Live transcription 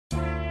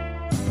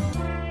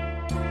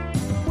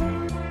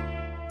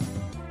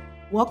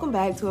Welcome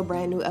back to a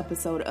brand new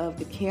episode of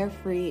the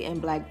Carefree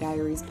and Black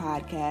Diaries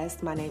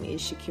podcast. My name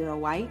is Shakira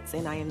White,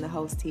 and I am the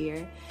host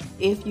here.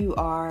 If you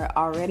are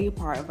already a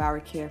part of our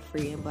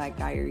Carefree and Black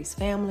Diaries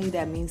family,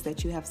 that means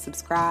that you have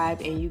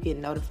subscribed and you get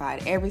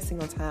notified every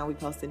single time we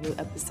post a new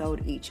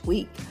episode each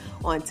week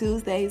on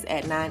Tuesdays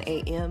at 9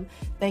 a.m.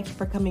 Thank you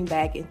for coming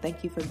back, and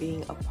thank you for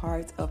being a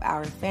part of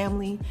our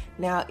family.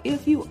 Now,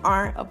 if you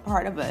aren't a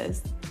part of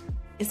us,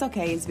 it's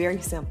okay. It's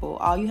very simple.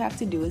 All you have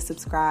to do is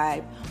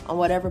subscribe on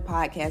whatever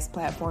podcast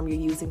platform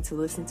you're using to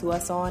listen to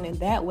us on, and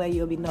that way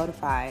you'll be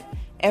notified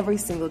every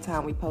single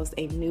time we post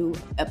a new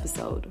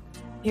episode.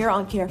 Here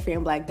on Carefree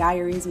and Black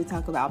Diaries, we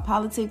talk about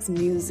politics,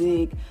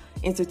 music,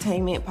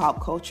 entertainment,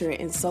 pop culture,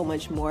 and so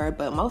much more.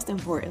 But most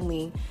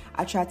importantly,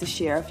 I try to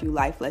share a few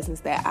life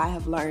lessons that I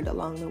have learned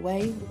along the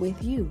way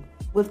with you.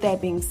 With that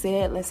being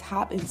said, let's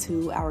hop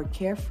into our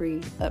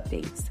Carefree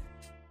updates.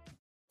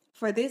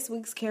 For this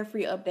week's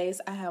Carefree updates,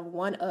 I have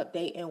one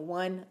update and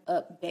one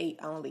update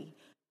only.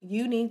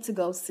 You need to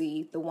go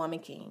see The Woman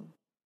King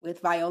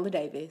with Viola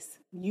Davis.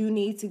 You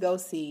need to go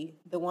see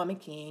The Woman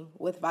King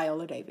with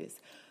Viola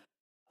Davis.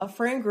 A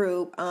friend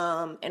group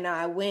and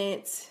I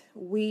went.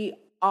 We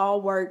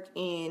all work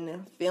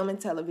in film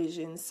and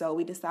television, so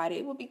we decided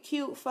it would be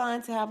cute,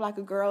 fun to have like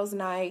a girls'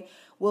 night.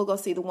 We'll go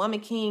see The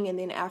Woman King, and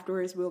then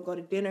afterwards we'll go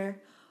to dinner.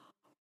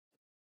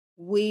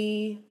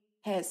 We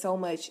had so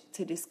much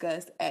to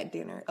discuss at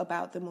dinner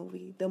about the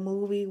movie. The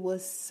movie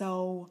was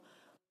so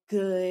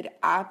good.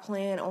 I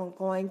plan on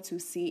going to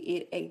see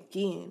it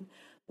again.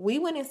 We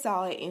went and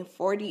saw it in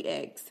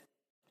 4DX.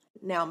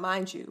 Now,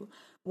 mind you,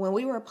 when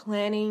we were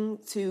planning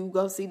to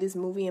go see this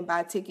movie and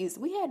buy tickets,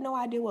 we had no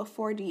idea what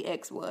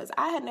 4DX was.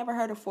 I had never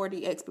heard of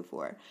 4DX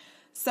before.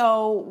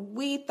 So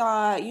we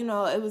thought,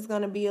 it was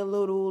going to be a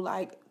little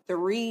like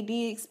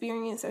 3D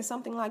experience or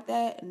something like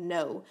that.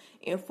 No.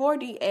 In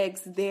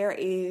 4DX, there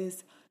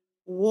is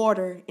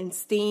water and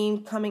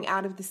steam coming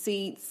out of the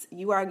seats.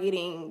 You are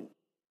getting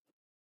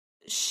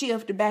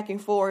shift back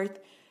and forth.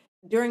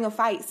 During a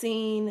fight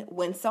scene,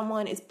 when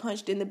someone is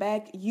punched in the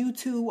back, you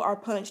too are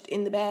punched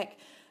in the back.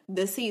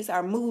 The seats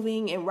are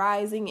moving and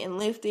rising and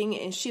lifting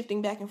and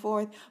shifting back and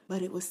forth,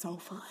 but it was so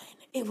fun.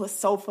 It was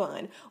so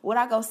fun. Would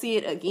I go see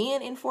it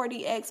again in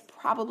 4DX?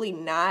 Probably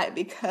not,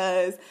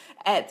 because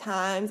at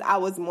times I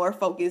was more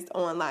focused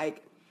on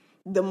like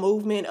the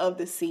movement of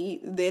the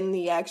seat than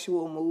the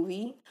actual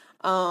movie.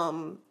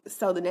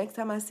 So the next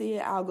time I see it,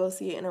 I'll go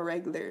see it in a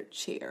regular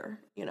chair,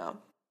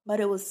 But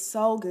it was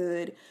so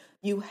good.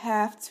 You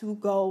have to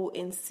go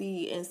and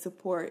see and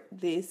support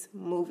this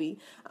movie.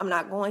 I'm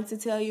not going to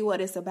tell you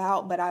what it's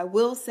about, but I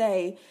will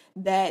say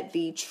that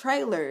the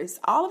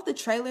trailers, all of the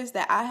trailers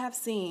that I have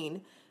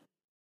seen,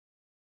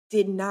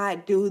 did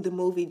not do the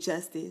movie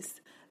justice.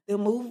 The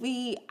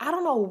movie, I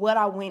don't know what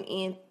I went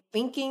in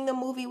thinking the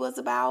movie was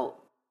about,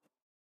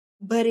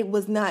 but it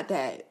was not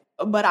that.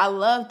 But I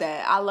love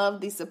that. I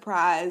love the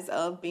surprise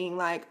of being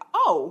like,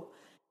 oh,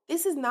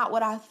 this is not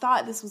what I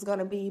thought this was going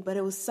to be, but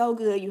it was so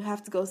good. You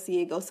have to go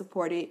see it. Go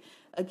support it.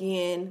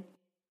 Again,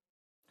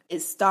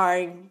 it's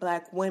starring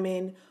Black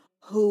women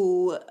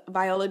who,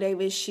 Viola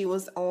Davis, she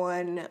was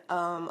on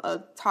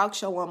a talk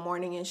show one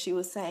morning, and she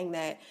was saying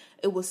that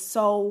it was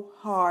so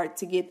hard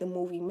to get the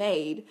movie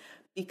made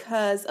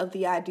because of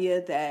the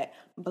idea that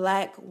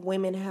Black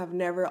women have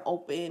never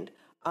opened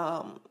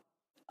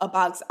a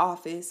box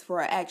office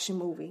for an action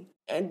movie.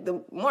 And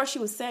the more she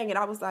was saying it,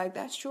 I was like,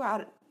 that's true.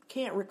 I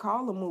can't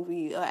recall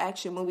an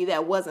action movie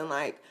that wasn't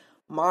like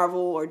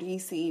Marvel or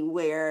DC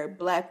where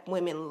Black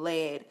women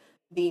led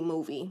the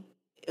movie.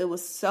 It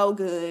was so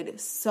good,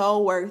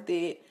 so worth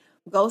it.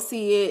 Go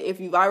see it. If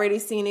you've already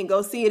seen it,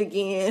 go see it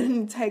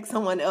again. Take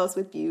someone else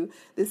with you.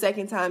 The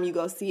second time you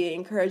go see it,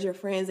 encourage your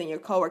friends and your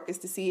coworkers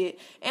to see it.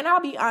 And I'll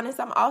be honest,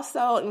 I'm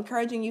also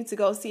encouraging you to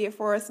go see it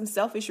for some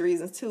selfish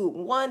reasons too.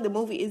 One, the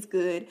movie is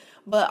good,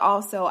 but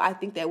also I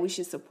think that we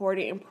should support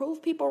it and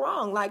prove people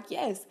wrong. Like,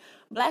 yes,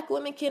 Black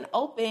women can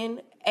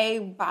open a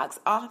box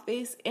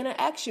office in an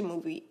action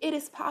movie. It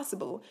is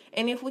possible.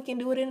 And if we can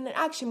do it in an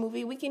action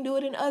movie, we can do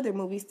it in other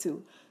movies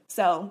too.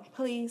 So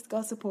please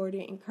go support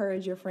it.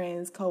 Encourage your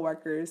friends,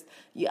 coworkers,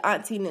 your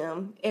auntie,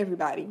 them,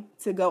 everybody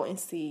to go and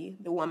see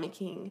The Woman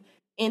King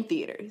in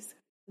theaters.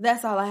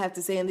 That's all I have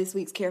to say in this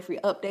week's Carefree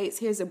Updates.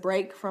 Here's a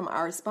break from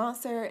our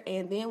sponsor,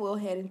 and then we'll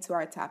head into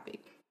our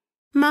topic.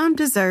 Mom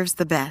deserves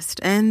the best,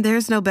 and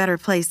there's no better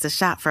place to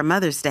shop for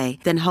Mother's Day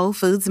than Whole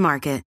Foods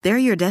Market. They're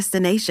your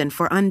destination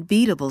for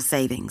unbeatable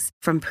savings,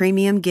 from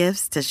premium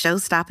gifts to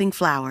show-stopping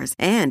flowers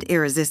and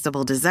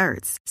irresistible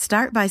desserts.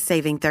 Start by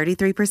saving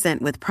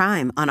 33% with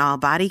Prime on all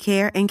body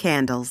care and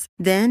candles.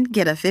 Then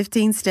get a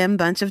 15-stem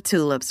bunch of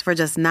tulips for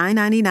just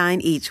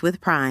 $9.99 each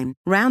with Prime.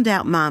 Round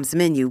out Mom's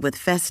menu with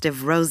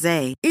festive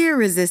rosé,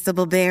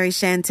 irresistible berry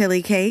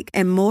chantilly cake,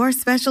 and more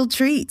special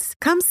treats.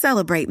 Come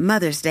celebrate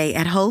Mother's Day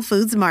at Whole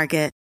Foods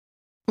Market.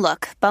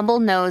 Look,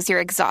 Bumble knows you're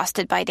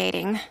exhausted by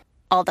dating.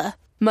 All the,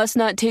 must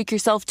not take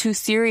yourself too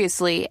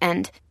seriously,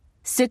 and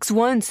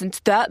 6'1" since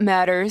that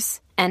matters,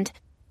 and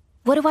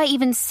what do I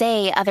even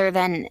say other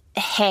than,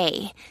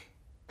 hey?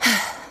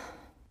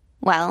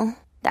 Well,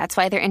 That's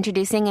why they're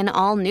introducing an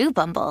all-new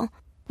Bumble,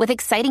 with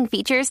exciting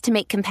features to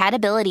make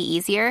compatibility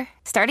easier,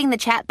 starting the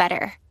chat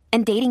better,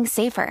 and dating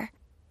safer.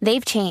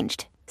 They've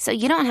changed, so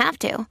you don't have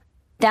to.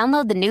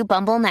 Download the new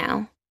Bumble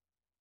now.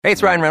 Hey,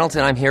 it's Ryan Reynolds,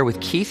 and I'm here with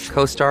Keith,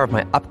 co-star of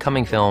my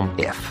upcoming film,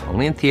 If,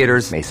 only in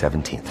theaters May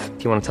 17th.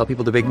 Do you want to tell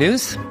people the big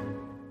news?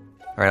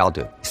 All right, I'll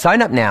do it.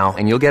 Sign up now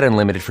and you'll get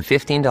unlimited for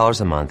 $15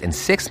 a month and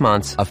 6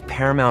 months of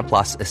Paramount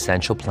Plus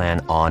Essential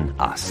Plan on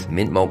us.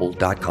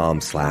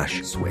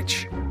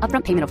 MintMobile.com/switch.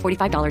 Upfront payment of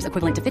 $45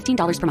 equivalent to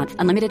 $15 per month.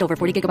 Unlimited over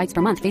 40 gigabytes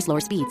per month. Face lower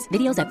speeds.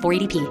 Videos at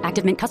 480p.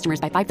 Active Mint customers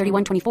by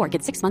 531.24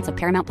 get 6 months of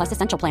Paramount Plus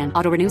Essential Plan.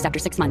 Auto renews after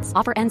 6 months.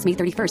 Offer ends May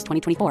 31st,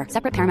 2024.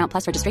 Separate Paramount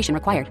Plus registration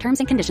required. Terms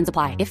and conditions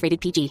apply if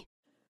rated PG.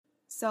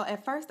 So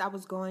at first I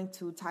was going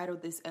to title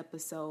this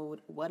episode,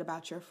 What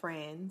About Your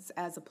Friends,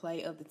 as a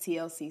play of the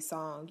TLC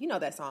song. You know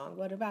that song,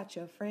 What About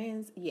Your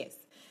Friends? Yes,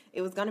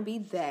 it was going to be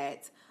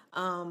that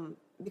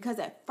because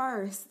at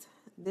first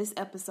this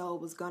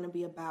episode was going to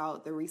be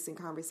about the recent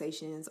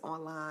conversations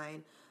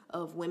online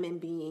of women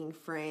being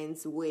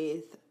friends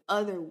with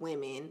other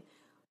women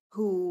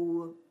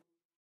who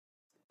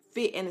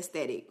fit an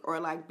aesthetic,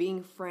 or like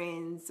being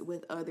friends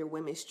with other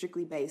women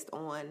strictly based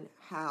on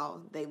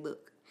how they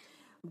look.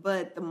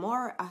 But the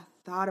more I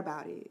thought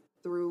about it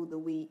through the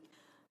week,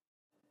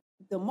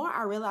 the more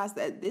I realized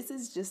that this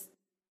is just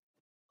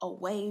a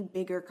way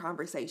bigger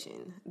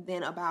conversation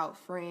than about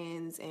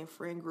friends and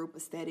friend group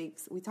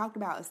aesthetics. We talked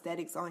about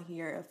aesthetics on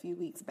here a few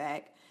weeks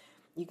back.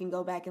 You can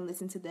go back and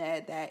listen to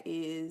that. That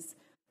is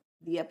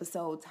the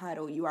episode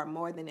titled, You Are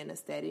More Than an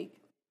Aesthetic.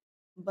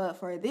 But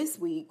for this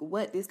week,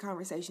 what this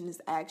conversation is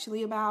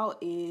actually about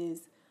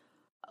is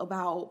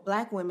about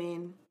Black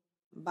women,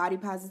 body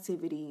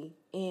positivity,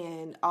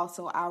 and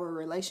also our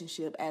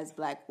relationship as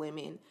Black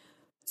women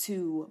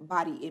to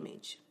body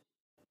image.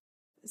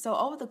 So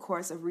over the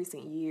course of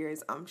recent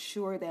years, I'm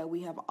sure that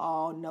we have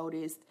all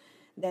noticed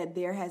that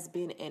there has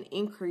been an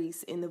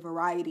increase in the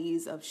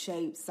varieties of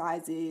shapes,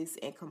 sizes,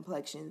 and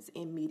complexions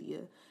in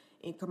media,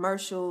 in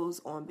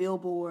commercials, on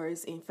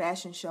billboards, in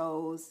fashion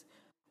shows,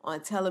 on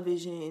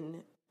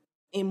television,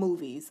 in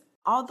movies.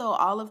 Although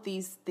all of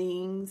these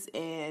things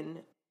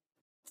and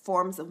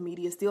forms of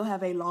media still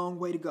have a long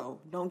way to go.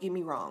 Don't get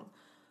me wrong.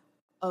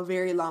 A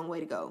very long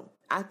way to go.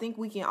 I think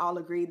we can all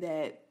agree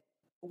that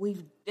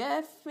we've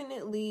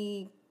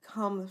definitely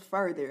come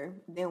further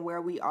than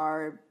where we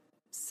are,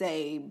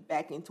 say,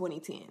 back in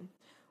 2010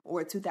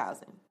 or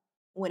 2000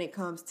 when it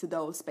comes to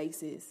those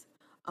spaces.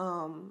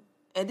 And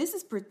this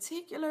is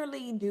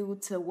particularly due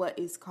to what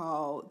is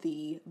called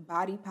the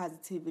body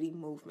positivity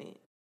movement.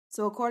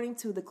 So according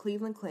to the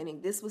Cleveland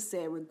Clinic, this was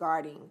said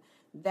regarding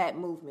that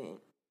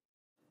movement.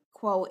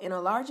 Quote, in a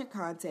larger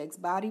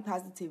context, body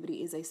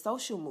positivity is a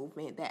social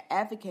movement that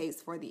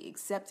advocates for the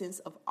acceptance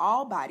of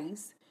all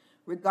bodies,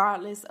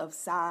 regardless of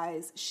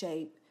size,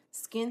 shape,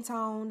 skin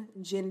tone,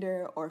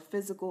 gender, or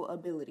physical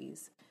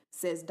abilities,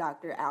 says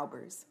Dr.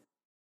 Albers.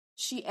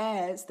 She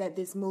adds that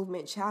this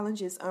movement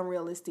challenges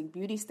unrealistic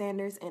beauty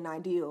standards and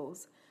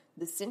ideals.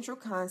 The central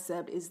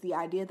concept is the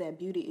idea that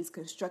beauty is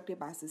constructed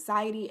by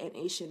society and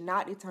it should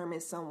not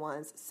determine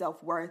someone's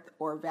self-worth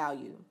or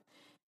value.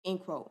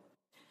 End quote.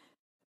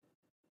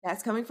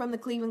 That's coming from the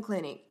Cleveland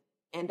Clinic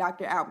and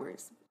Dr.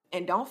 Albers.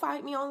 And don't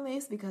fight me on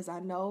this because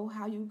I know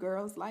how you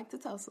girls like to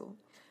tussle.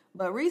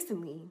 But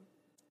recently,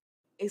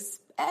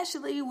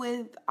 especially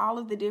with all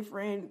of the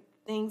different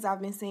things I've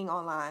been seeing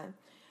online,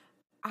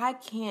 I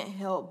can't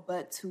help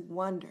but to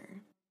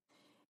wonder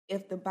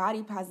if the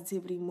body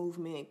positivity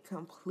movement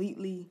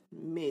completely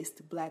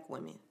missed Black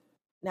women.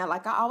 Now,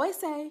 like I always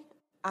say,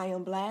 I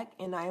am Black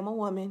and I am a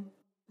woman,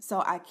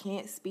 so I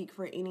can't speak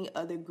for any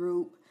other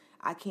group.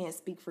 I can't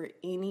speak for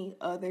any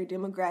other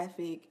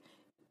demographic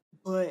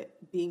but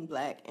being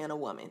Black and a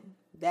woman.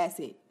 That's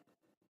it.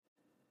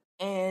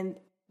 And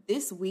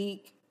this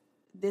week,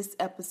 this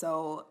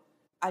episode,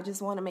 I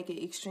just want to make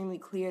it extremely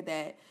clear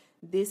that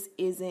this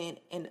isn't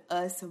an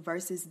us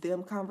versus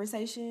them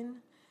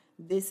conversation.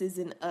 This is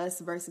an us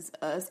versus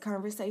us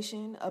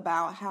conversation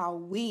about how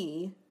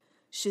we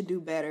should do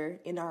better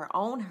in our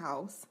own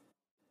house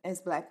as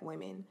Black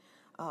women.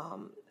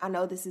 I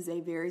know this is a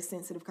very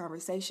sensitive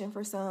conversation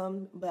for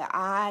some, but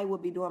I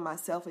would be doing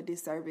myself a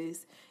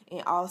disservice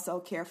and also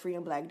Carefree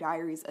and Black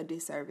Diaries a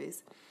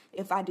disservice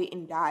if I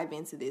didn't dive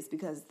into this,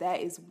 because that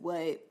is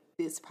what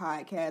this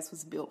podcast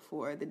was built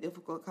for, the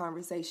difficult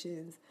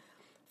conversations,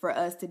 for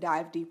us to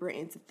dive deeper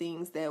into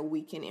things that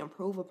we can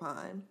improve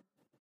upon.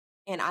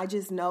 And I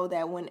just know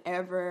that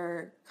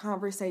whenever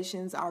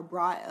conversations are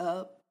brought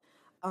up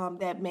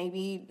that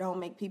maybe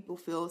don't make people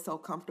feel so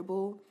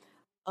comfortable,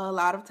 a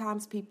lot of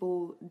times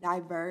people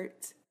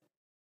divert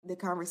the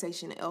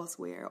conversation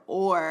elsewhere,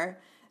 or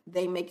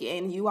they make it,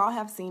 and you all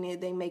have seen it,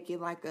 they make it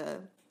like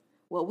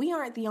well, we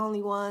aren't the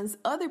only ones.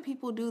 Other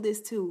people do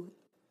this too.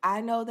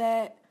 I know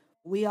that.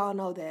 We all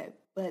know that.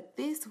 But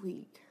this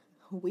week,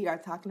 we are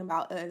talking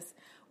about us.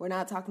 We're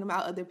not talking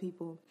about other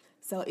people.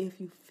 So if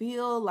you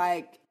feel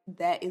like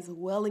that is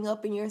welling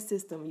up in your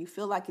system, you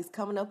feel like it's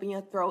coming up in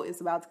your throat,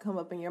 it's about to come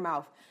up in your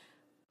mouth,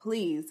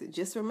 please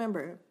just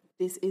remember,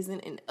 This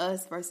isn't an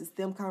us versus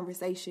them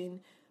conversation.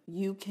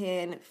 You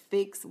can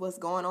fix what's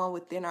going on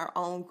within our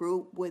own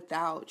group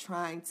without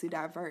trying to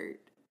divert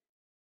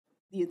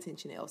the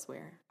attention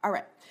elsewhere. All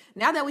right,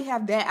 now that we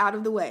have that out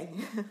of the way.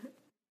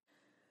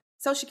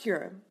 So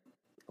Shakira,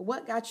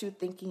 what got you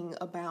thinking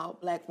about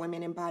Black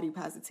women and body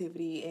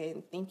positivity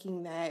and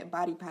thinking that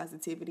body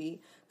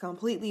positivity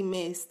completely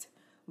missed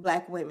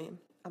Black women?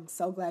 I'm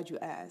so glad you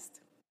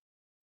asked.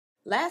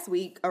 Last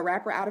week, a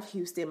rapper out of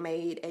Houston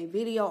made a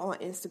video on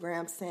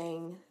Instagram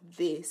saying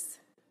this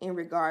in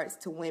regards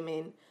to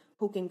women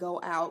who can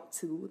go out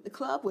to the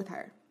club with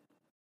her.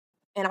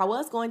 And I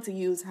was going to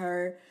use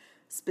her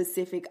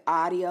specific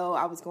audio.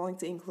 I was going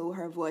to include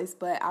her voice,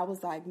 but I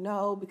was like,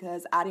 no,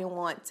 because I didn't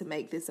want to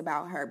make this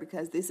about her,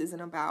 because this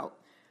isn't about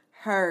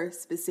her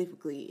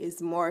specifically.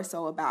 It's more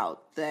so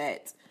about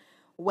that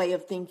way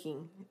of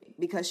thinking,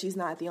 because she's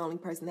not the only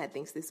person that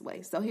thinks this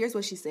way. So here's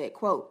what she said,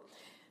 quote,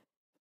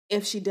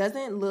 "If she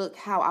doesn't look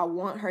how I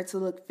want her to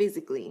look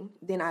physically,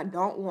 then I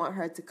don't want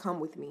her to come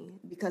with me,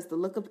 because the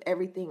look of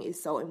everything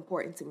is so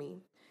important to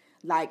me.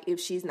 Like, if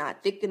she's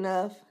not thick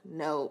enough,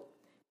 no.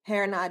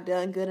 Hair not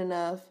done good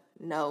enough,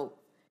 no.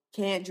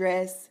 Can't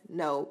dress,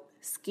 no.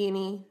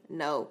 Skinny,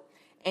 no."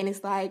 And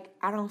it's like,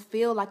 I don't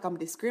feel like I'm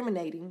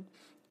discriminating.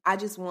 I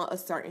just want a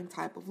certain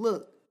type of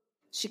look.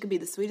 She could be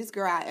the sweetest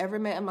girl I ever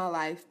met in my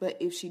life, but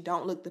if she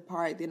don't look the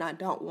part, then I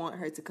don't want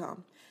her to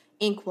come.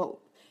 End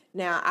quote.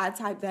 Now, I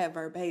typed that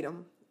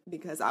verbatim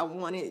because I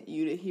wanted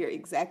you to hear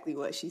exactly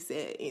what she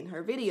said in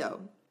her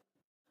video.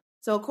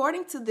 So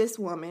according to this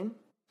woman,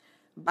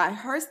 by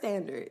her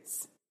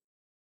standards,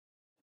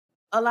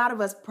 a lot of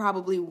us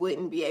probably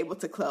wouldn't be able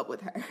to club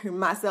with her,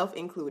 myself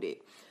included,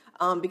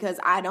 because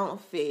I don't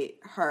fit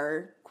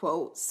her,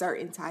 quote,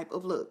 certain type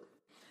of look.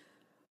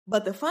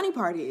 But the funny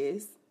part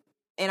is,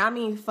 and I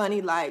mean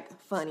funny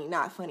like funny,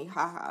 not funny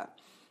haha.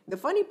 The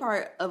funny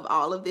part of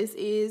all of this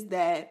is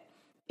that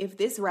if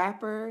this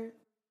rapper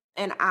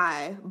and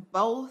I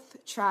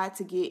both tried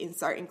to get in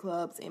certain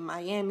clubs in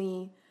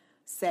Miami,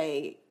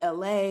 say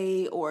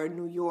LA or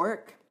New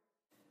York,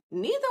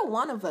 neither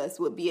one of us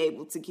would be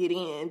able to get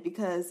in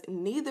because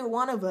neither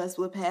one of us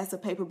would pass a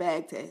paper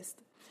bag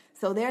test.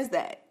 So there's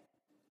that.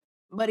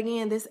 But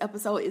again, this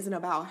episode isn't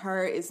about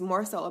her. It's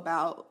more so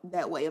about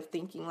that way of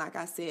thinking, like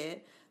I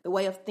said, the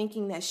way of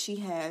thinking that she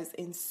has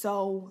and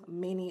so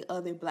many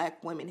other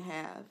Black women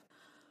have.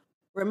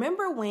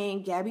 Remember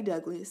when Gabby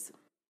Douglas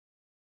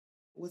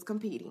was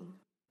competing,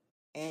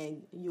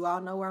 and you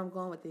all know where I'm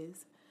going with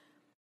this.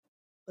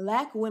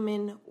 Black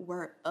women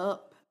were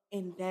up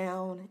and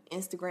down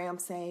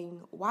Instagram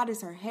saying, why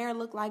does her hair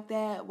look like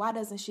that? Why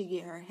doesn't she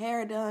get her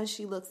hair done?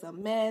 She looks a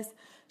mess.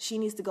 She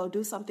needs to go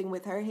do something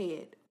with her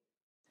head.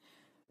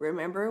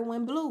 Remember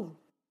when Blue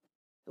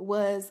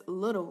was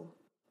little,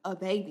 a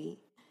baby,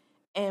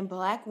 and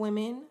Black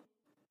women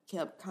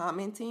kept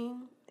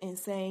commenting and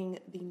saying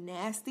the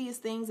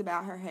nastiest things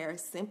about her hair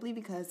simply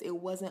because it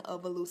wasn't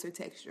of a looser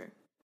texture.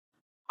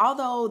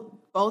 Although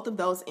both of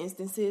those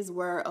instances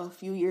were a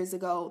few years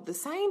ago, the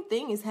same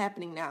thing is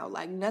happening now.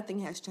 Like, nothing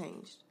has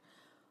changed.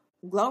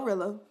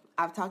 Glorilla,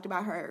 I've talked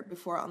about her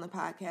before on the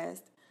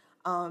podcast.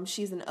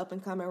 She's an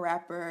up-and-coming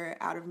rapper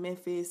out of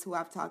Memphis who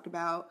I've talked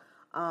about.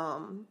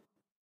 When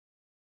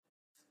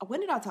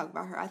did I talk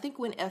about her? I think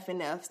when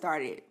FNF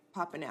started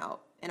popping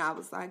out. And I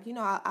was like,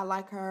 I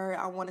like her.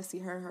 I want to see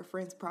her and her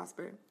friends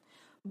prosper.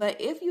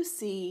 But if you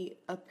see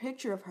a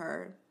picture of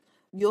her,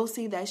 you'll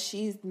see that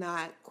she's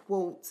not,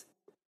 quote,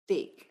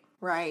 thick,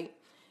 right?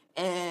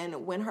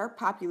 And when her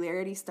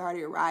popularity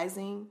started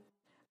rising,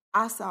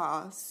 I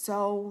saw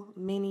so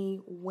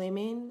many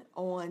women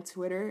on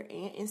Twitter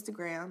and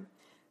Instagram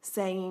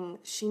saying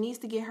she needs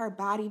to get her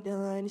body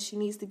done, she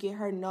needs to get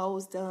her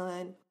nose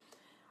done.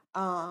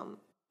 And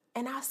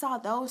I saw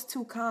those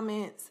two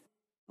comments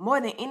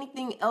more than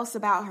anything else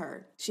about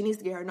her. She needs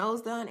to get her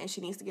nose done and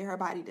she needs to get her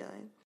body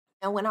done.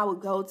 And when I would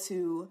go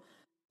to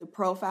the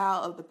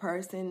profile of the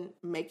person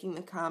making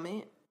the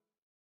comment,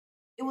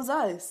 it was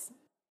us.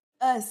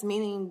 Us,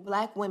 meaning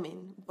Black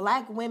women.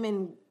 Black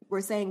women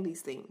were saying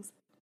these things.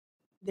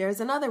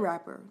 There's another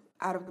rapper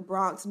out of the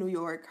Bronx, New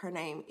York. Her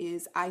name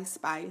is Ice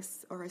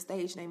Spice, or her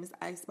stage name is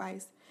Ice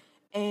Spice.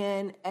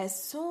 And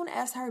as soon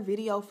as her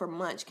video for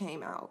Munch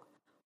came out,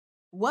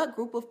 what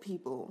group of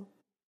people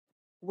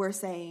were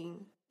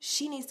saying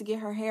she needs to get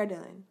her hair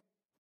done?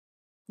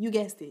 You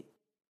guessed it.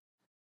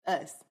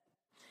 Us.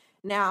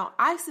 Now,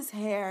 Ice's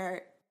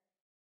hair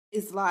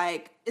is it's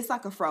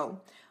like a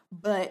fro,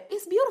 but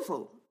it's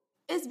beautiful.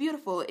 It's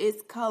beautiful.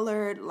 It's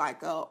colored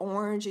like a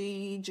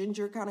orangey,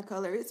 ginger kind of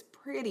color. It's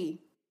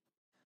pretty.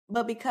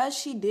 But because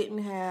she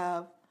didn't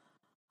have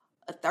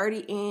a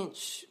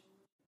 30-inch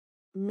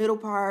middle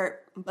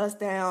part, bust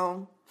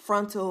down,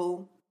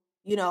 frontal,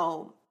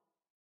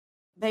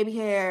 baby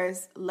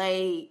hairs,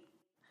 laid,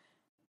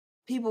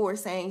 people were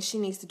saying she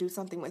needs to do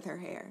something with her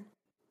hair.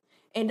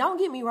 And don't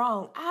get me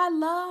wrong, I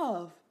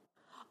love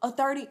a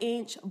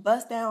 30-inch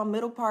bust down,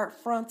 middle part,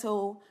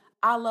 frontal.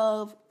 I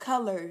love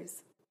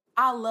colors.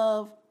 I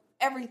love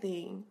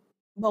everything.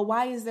 But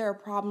why is there a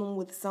problem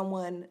with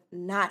someone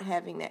not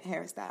having that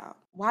hairstyle?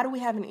 Why do we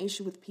have an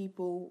issue with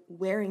people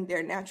wearing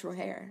their natural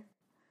hair?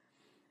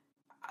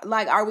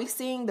 Like, are we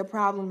seeing the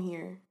problem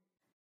here?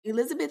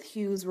 Elizabeth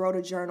Hughes wrote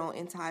a journal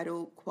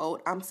entitled,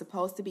 quote, "I'm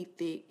Supposed to Be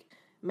Thick,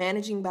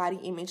 Managing Body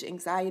Image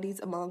Anxieties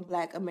Among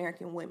Black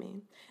American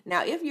Women."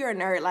 Now, if you're a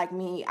nerd like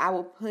me, I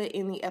will put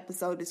in the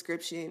episode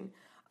description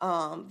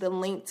the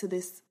link to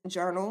this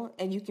journal,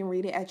 and you can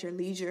read it at your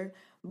leisure.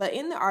 But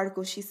in the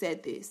article, she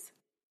said this: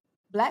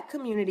 Black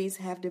communities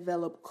have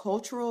developed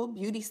cultural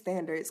beauty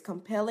standards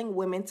compelling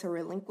women to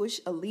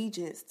relinquish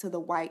allegiance to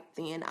the white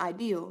thin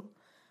ideal.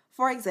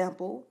 For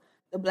example,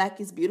 the Black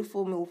is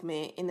Beautiful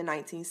movement in the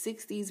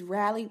 1960s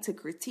rallied to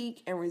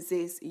critique and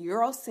resist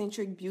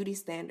Eurocentric beauty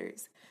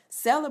standards,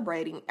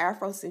 celebrating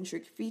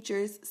Afrocentric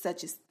features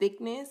such as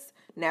thickness,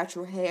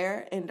 natural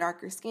hair, and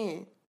darker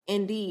skin.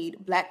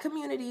 Indeed, Black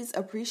communities'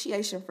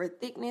 appreciation for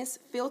thickness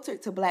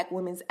filtered to Black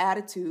women's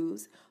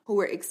attitudes who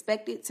were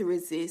expected to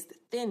resist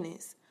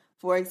thinness.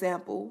 For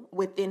example,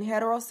 within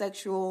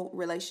heterosexual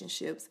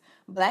relationships,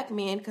 Black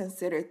men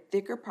considered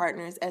thicker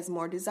partners as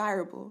more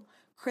desirable,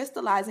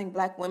 crystallizing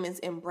Black women's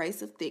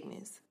embrace of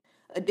thickness.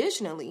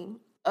 Additionally,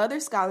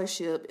 other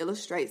scholarship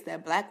illustrates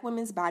that Black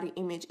women's body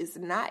image is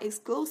not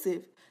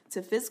exclusive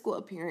to physical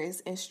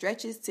appearance and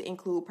stretches to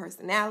include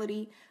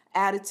personality,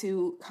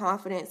 attitude,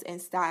 confidence, and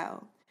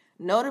style.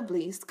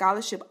 Notably,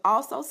 scholarship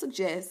also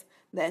suggests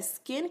that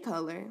skin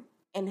color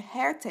and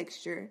hair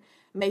texture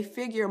may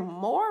figure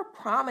more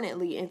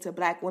prominently into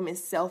Black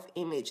women's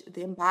self-image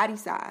than body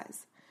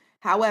size.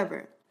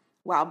 However,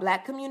 while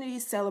Black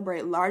communities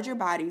celebrate larger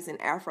bodies and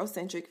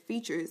Afrocentric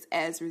features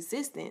as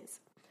resistance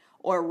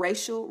or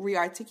racial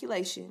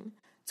rearticulation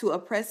to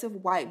oppressive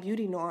white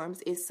beauty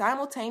norms, it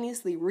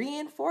simultaneously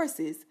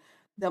reinforces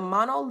the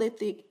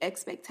monolithic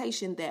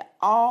expectation that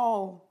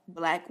all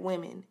Black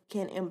women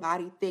can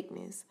embody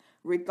thickness,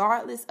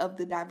 regardless of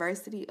the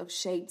diversity of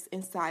shapes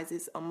and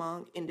sizes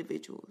among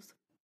individuals.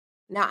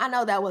 Now, I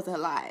know that was a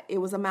lot. It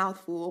was a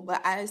mouthful,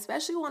 but I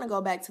especially want to go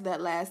back to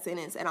that last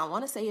sentence, and I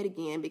want to say it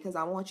again because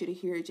I want you to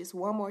hear it just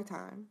one more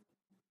time.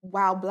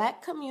 While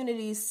Black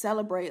communities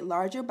celebrate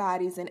larger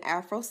bodies and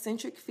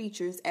Afrocentric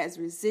features as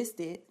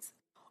resistance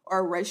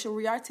or racial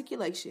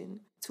rearticulation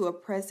to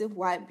oppressive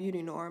white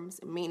beauty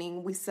norms,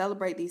 meaning we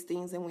celebrate these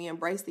things and we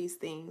embrace these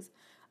things,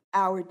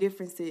 our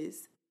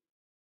differences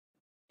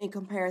in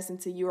comparison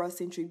to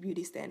Eurocentric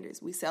beauty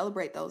standards, we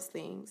celebrate those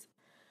things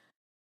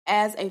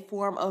as a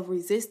form of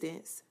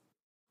resistance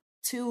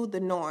to the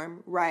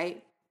norm,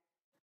 right?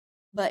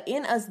 But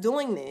in us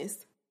doing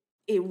this,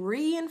 it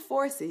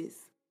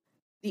reinforces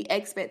the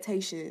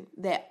expectation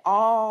that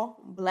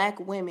all Black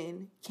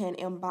women can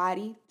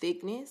embody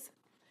thickness,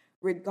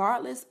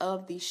 regardless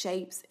of the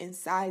shapes and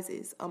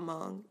sizes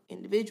among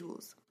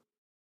individuals.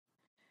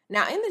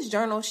 Now, in this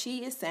journal,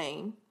 she is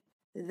saying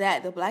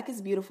that the Black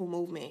is Beautiful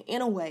movement,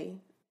 in a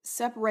way,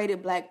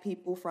 separated Black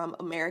people from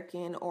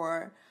American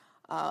or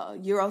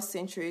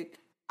Eurocentric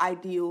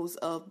ideals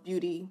of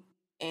beauty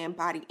and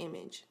body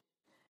image,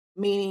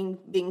 meaning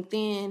being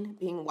thin,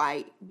 being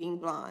white, being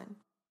blonde,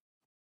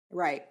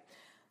 right?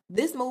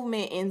 This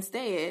movement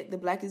instead, the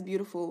Black is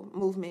Beautiful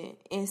movement,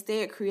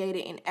 instead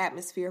created an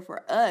atmosphere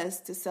for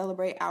us to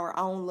celebrate our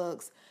own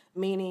looks,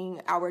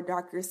 meaning our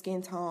darker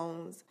skin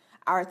tones,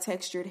 our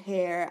textured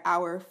hair,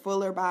 our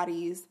fuller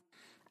bodies,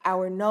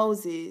 our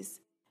noses.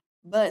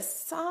 But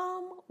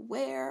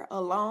somewhere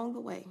along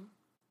the way,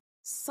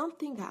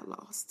 something got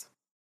lost.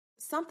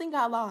 Something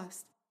got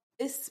lost,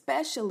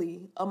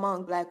 especially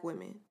among Black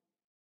women.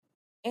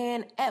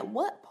 And at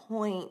what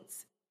point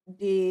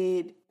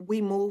did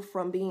we move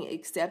from being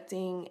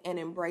accepting and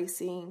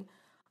embracing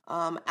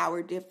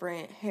our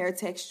different hair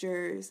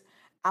textures,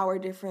 our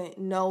different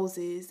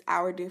noses,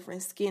 our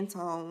different skin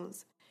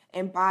tones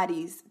and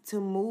bodies, to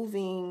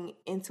moving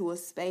into a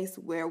space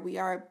where we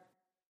are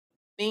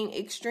being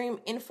extreme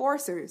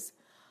enforcers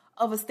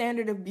of a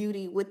standard of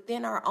beauty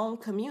within our own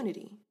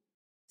community?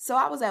 So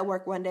I was at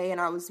work one day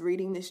and I was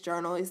reading this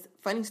journal. It's a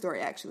funny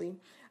story, actually.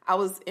 I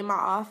was in my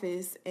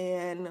office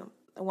and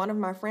one of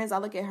my friends, I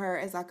look at her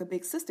as like a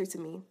big sister to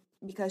me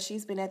because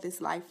she's been at this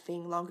life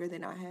thing longer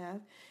than I have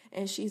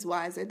and she's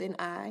wiser than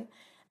I.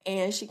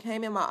 And she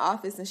came in my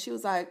office and she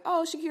was like,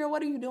 "Oh, Shakira,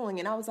 what are you doing?"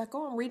 And I was like,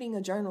 "Oh, I'm reading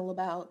a journal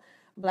about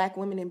Black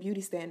women and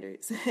beauty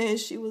standards." And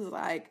she was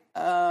like,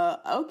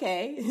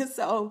 okay.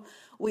 So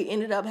we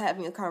ended up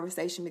having a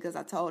conversation because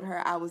I told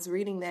her I was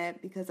reading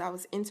that because I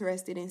was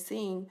interested in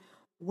seeing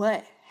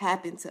what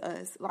happened to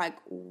us. Like,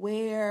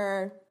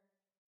 where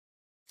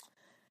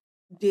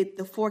did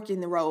the fork in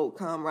the road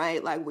come,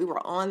 right? Like, we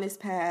were on this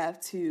path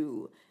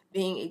to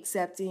being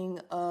accepting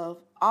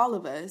of all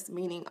of us,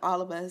 meaning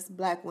all of us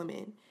Black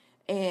women,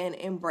 and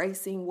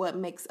embracing what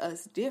makes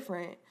us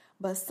different.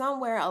 But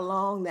somewhere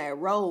along that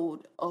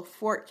road, a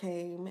fork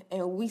came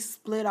and we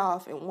split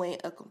off and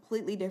went a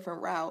completely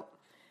different route,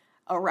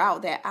 a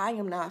route that I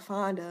am not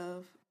fond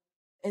of.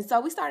 And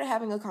so we started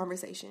having a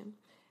conversation.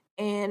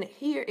 And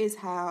here is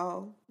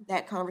how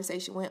that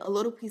conversation went, a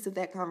little piece of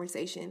that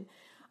conversation.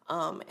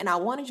 And I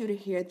wanted you to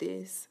hear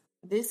this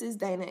This is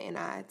Dana and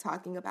I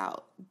talking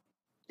about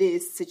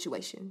this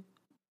situation.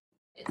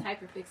 It's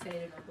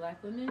hyperfixated on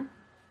Black women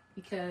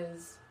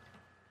because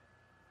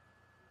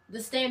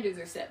the standards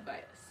are set by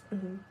us.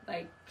 Mm-hmm.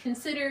 Like,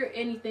 consider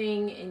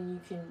anything and you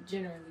can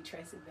generally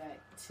trace it back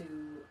to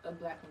a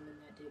Black woman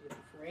that did it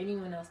before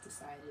anyone else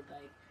decided.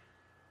 Like,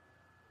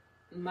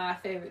 my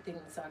favorite thing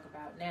to talk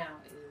about now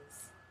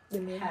is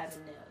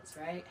having nails,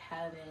 right?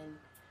 Having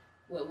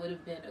what would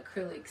have been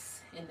acrylics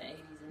in the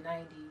 80s and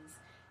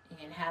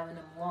 90s and having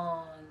them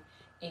long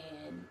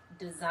and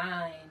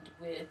designed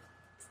with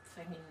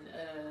fucking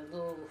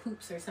little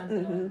hoops or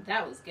something. Mm-hmm.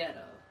 That was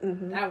ghetto.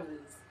 Mm-hmm. That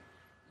was...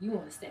 You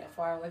want to stay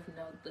far away from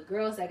those. The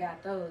girls that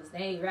got those, they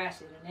ain't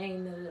ratchet and they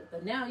ain't...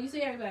 But now you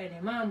see everybody and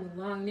their mom with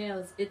long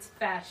nails. It's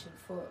fashion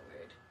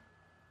forward.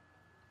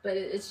 But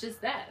it's just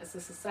that. It's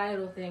a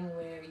societal thing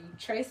where you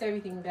trace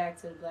everything back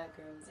to the Black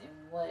girls and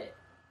what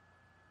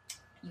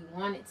you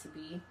want it to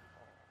be.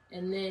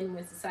 And then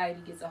when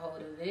society gets a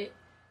hold of it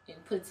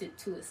and puts it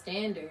to a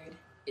standard,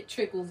 it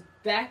trickles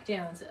back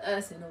down to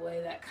us in a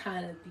way that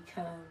kind of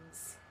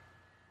becomes...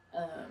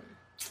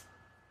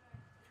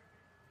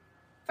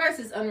 First,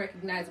 it's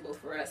unrecognizable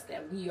for us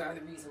that we are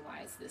the reason why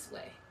it's this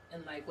way.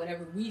 And, like,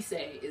 whatever we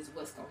say is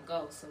what's going to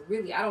go. So,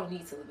 really, I don't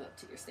need to live up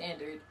to your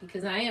standard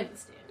because I am the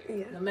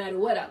standard, no matter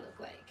what I look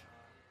like.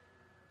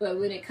 But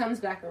when it comes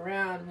back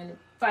around, when it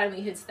finally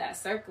hits that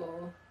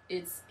circle,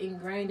 it's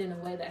ingrained in a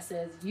way that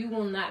says, you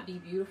will not be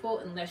beautiful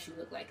unless you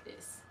look like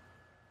this.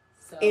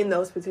 So, in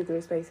those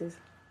particular spaces?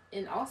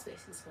 In all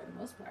spaces, for the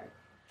most part.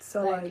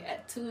 So,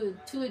 like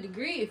to a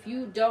degree, if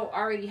you don't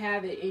already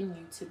have it in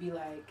you to be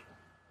like,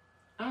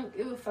 I don't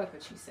give a fuck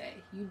what you say.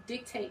 You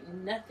dictate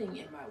nothing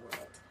in my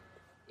world.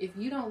 If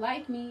you don't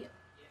like me,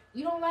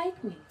 you don't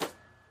like me.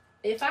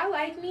 If I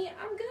like me,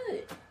 I'm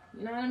good.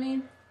 You know what I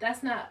mean?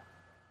 That's not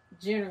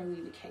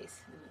generally the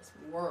case in this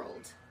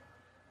world,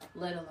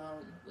 let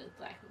alone with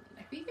Black women.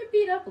 Like, we get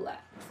beat up a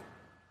lot.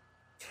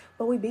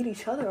 But we beat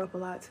each other up a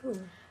lot,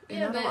 too.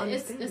 Yeah, but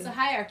it's a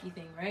hierarchy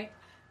thing, right?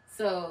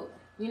 So,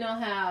 you know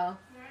how...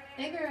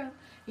 Hey, girl.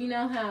 You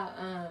know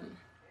how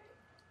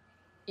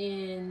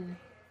in...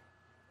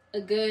 A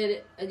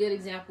good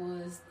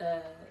example is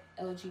the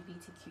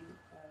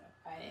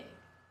LGBTQIA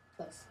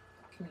plus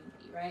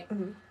community, right?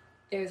 Mm-hmm.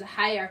 There's a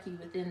hierarchy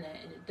within that,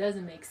 and it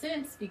doesn't make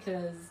sense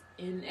because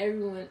in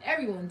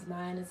everyone's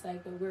mind, it's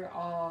like, but we're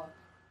all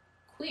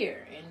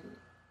queer, and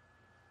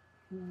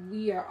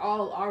we are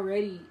all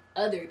already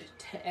othered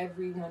to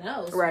everyone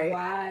else. Right.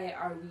 Why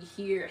are we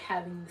here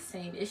having the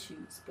same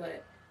issues?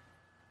 But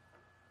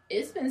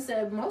it's been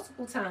said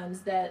multiple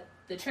times that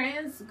the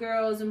trans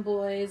girls and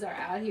boys are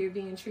out here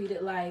being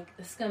treated like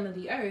the scum of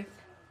the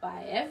earth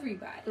by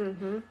everybody.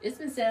 Mm-hmm. It's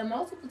been said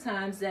multiple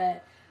times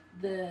that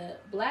the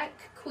Black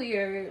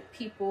queer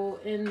people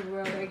in the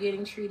world are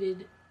getting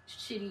treated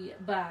shitty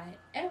by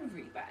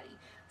everybody.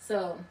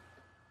 So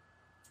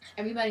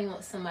everybody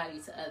wants somebody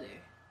to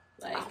other.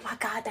 Like, oh my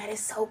God, that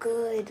is so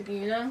good.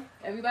 You know?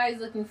 Everybody's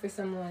looking for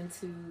someone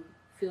to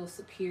feel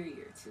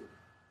superior to.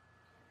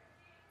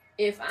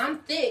 If I'm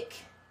thick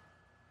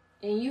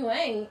and you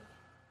ain't,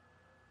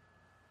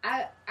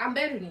 I'm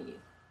better than you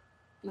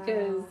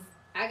because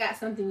I got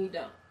something you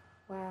don't.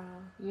 Wow.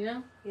 You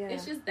know? Yeah.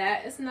 It's just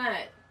that. It's not,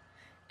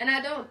 and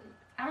I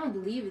don't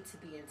believe it to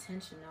be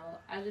intentional.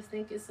 I just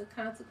think it's a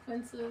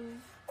consequence of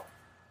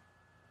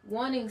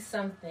wanting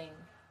something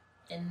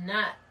and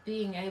not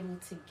being able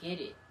to get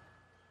it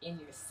in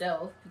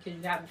yourself because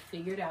you haven't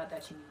figured out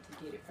that you need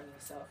to get it from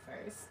yourself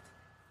first.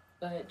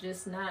 But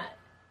just not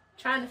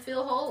trying to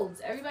fill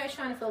holes. Everybody's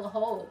trying to fill a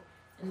hole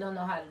and don't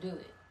know how to do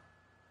it.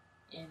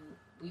 And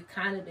we've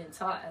kind of been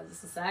taught as a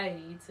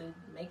society to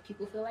make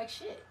people feel like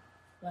shit.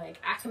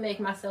 Like, I can make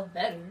myself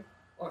better,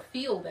 or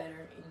feel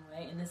better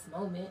anyway, in this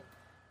moment,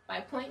 by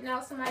pointing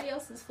out somebody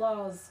else's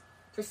flaws,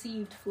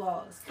 perceived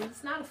flaws. Because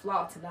it's not a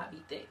flaw to not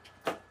be thick.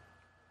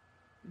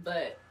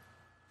 But,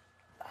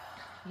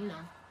 you know.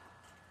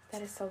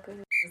 That is so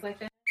good. It's like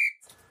that.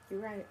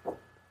 You're right.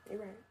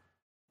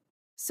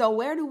 So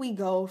where do we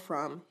go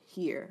from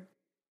here?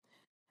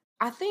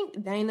 I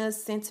think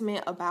Dana's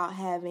sentiment about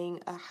having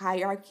a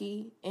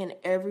hierarchy and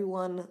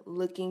everyone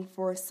looking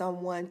for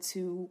someone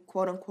to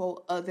quote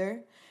unquote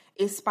other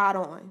is spot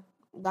on.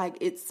 Like,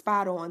 it's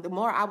spot on. The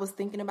more I was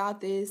thinking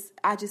about this,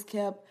 I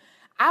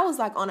was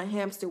like on a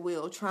hamster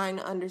wheel trying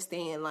to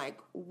understand like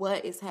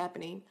what is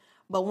happening.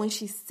 But when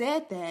she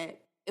said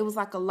that, it was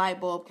like a light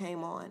bulb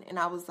came on and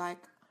I was like,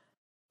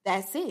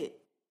 that's it.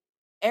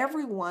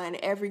 Everyone,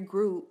 every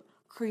group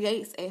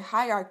creates a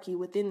hierarchy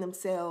within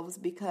themselves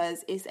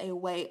because it's a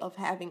way of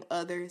having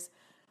others,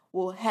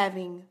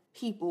 having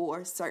people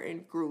or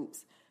certain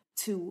groups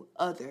to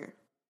other.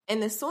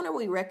 And the sooner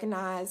we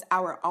recognize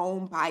our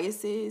own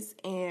biases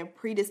and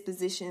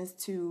predispositions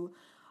to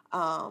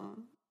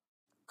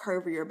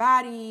curvier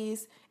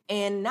bodies,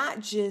 and not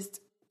just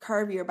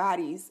curvier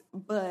bodies,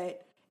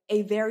 but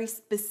a very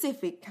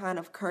specific kind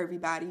of curvy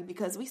body,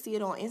 because we see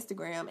it on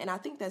Instagram. And I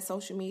think that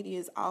social media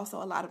is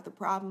also a lot of the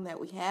problem that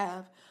we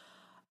have.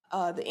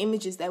 The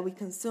images that we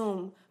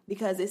consume,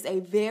 because it's a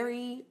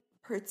very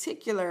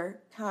particular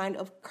kind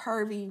of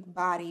curvy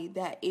body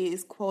that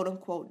is quote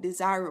unquote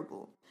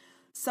desirable.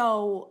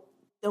 So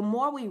the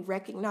more we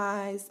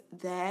recognize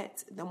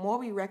that, the more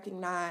we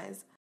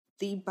recognize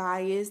the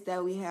bias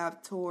that we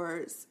have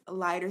towards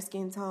lighter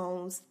skin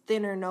tones,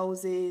 thinner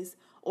noses,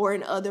 or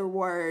in other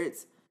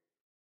words,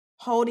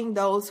 holding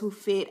those who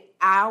fit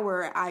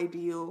our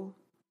ideal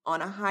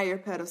on a higher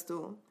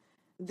pedestal,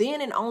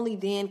 then and only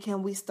then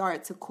can we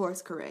start to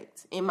course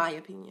correct, in my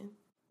opinion.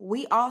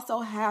 We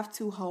also have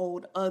to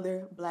hold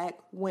other Black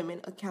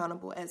women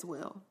accountable as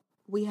well.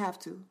 We have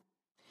to.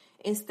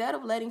 Instead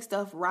of letting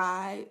stuff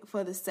ride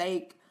for the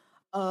sake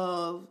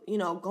of,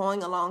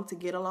 going along to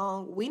get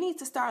along, we need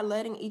to start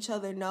letting each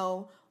other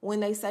know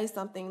when they say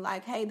something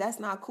like, hey, that's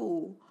not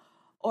cool.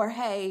 Or,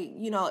 hey,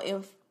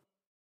 if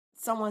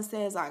someone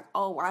says like,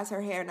 oh, why is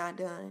her hair not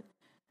done?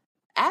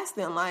 Ask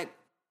them, like,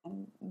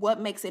 what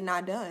makes it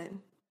not done?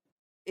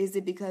 Is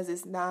it because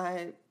it's not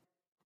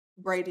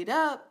braided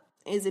up?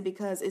 Is it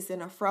because it's in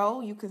a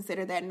fro? You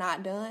consider that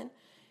not done?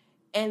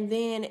 And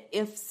then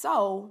if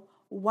so,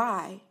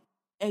 why?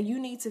 And you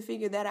need to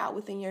figure that out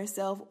within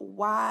yourself,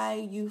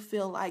 why you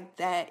feel like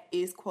that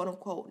is quote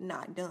unquote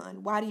not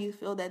done. Why do you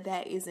feel that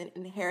that isn't a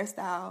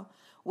hairstyle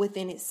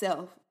within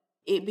itself,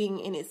 it being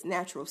in its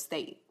natural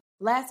state?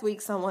 Last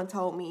week, someone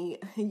told me,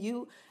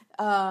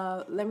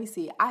 let me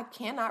see, I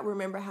cannot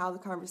remember how the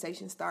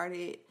conversation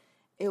started.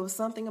 It was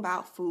something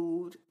about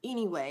food.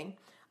 Anyway,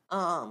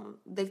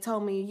 they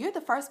told me, you're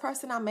the first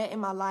person I met in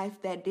my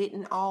life that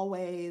didn't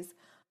always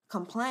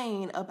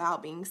complain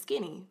about being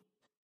skinny.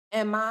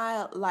 And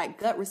my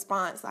gut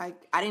response, I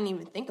didn't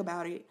even think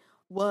about it,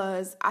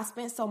 was I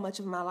spent so much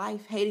of my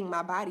life hating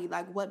my body.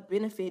 Like, what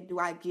benefit do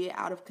I get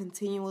out of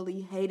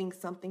continually hating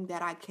something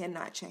that I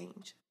cannot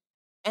change?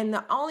 And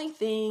the only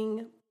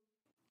thing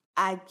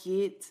I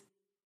get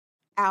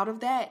out of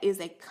that is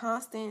a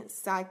constant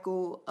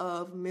cycle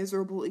of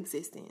miserable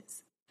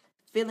existence.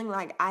 Feeling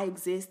like I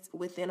exist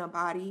within a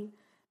body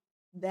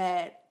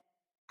that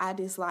I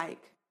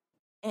dislike.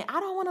 And I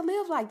don't want to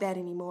live like that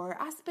anymore.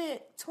 I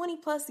spent 20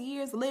 plus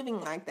years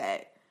living like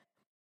that.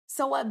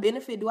 So what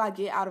benefit do I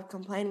get out of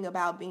complaining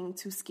about being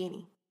too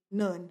skinny?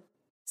 None.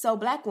 So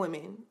Black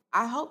women,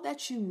 I hope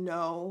that you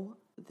know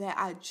that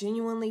I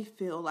genuinely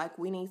feel like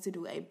we need to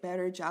do a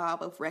better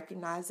job of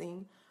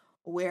recognizing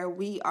where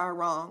we are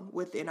wrong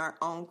within our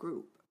own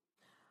group.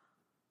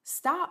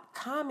 Stop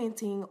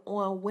commenting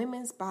on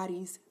women's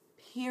bodies,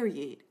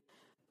 period.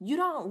 You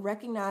don't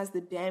recognize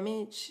the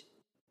damage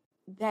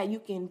that you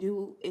can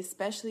do,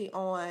 especially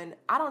on,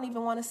 I don't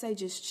even want to say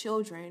just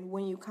children,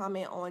 when you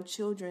comment on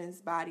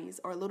children's bodies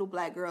or little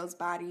Black girls'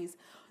 bodies,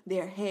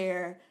 their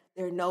hair,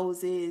 their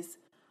noses.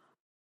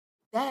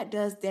 That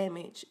does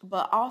damage.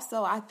 But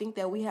also, I think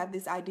that we have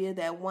this idea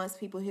that once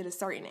people hit a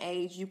certain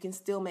age, you can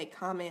still make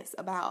comments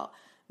about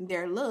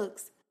their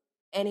looks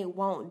and it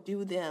won't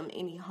do them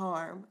any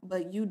harm.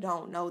 But you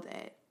don't know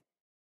that.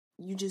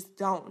 You just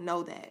don't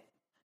know that.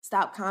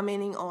 Stop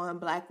commenting on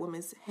Black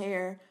women's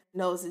hair,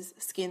 noses,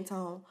 skin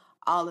tone,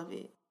 all of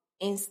it.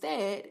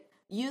 Instead,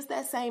 use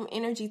that same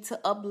energy to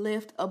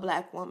uplift a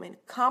Black woman.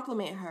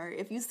 Compliment her.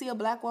 If you see a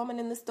Black woman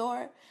in the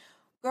store,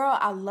 girl,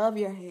 I love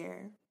your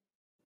hair.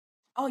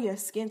 Oh, your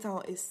skin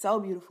tone is so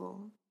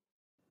beautiful.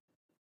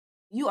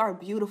 You are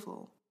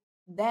beautiful.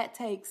 That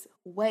takes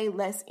way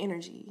less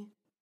energy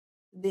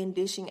than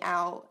dishing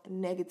out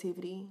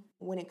negativity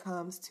when it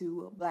comes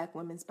to Black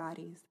women's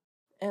bodies.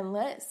 And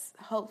let's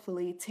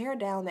hopefully tear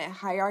down that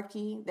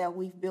hierarchy that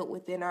we've built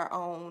within our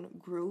own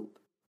group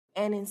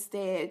and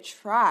instead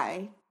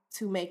try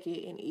to make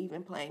it an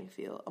even playing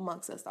field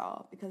amongst us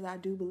all, because I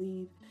do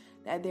believe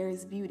that there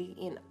is beauty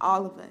in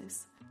all of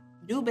us.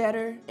 Do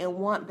better and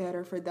want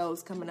better for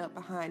those coming up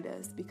behind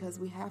us, because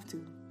we have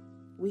to.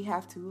 We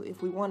have to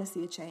if we want to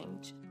see a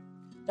change.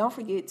 Don't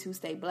forget to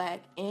stay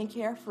Black and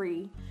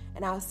carefree,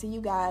 and I'll see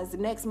you guys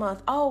next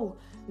month. Oh,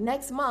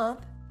 next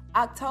month,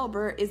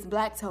 October, is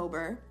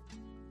Blacktober.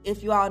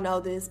 If you all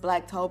know this,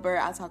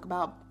 Blacktober, I talk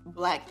about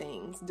Black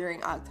things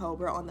during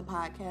October on the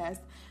podcast.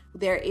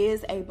 There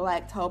is a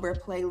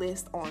Blacktober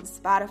playlist on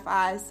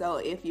Spotify, so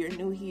if you're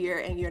new here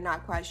and you're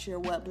not quite sure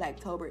what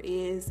Blacktober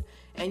is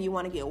and you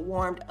want to get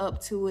warmed up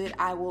to it,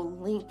 I will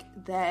link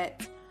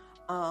that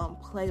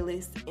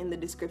playlist in the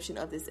description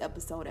of this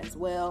episode as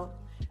well.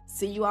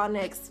 See you all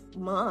next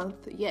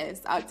month.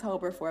 Yes,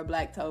 October for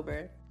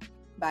Blacktober.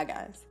 Bye,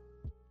 guys.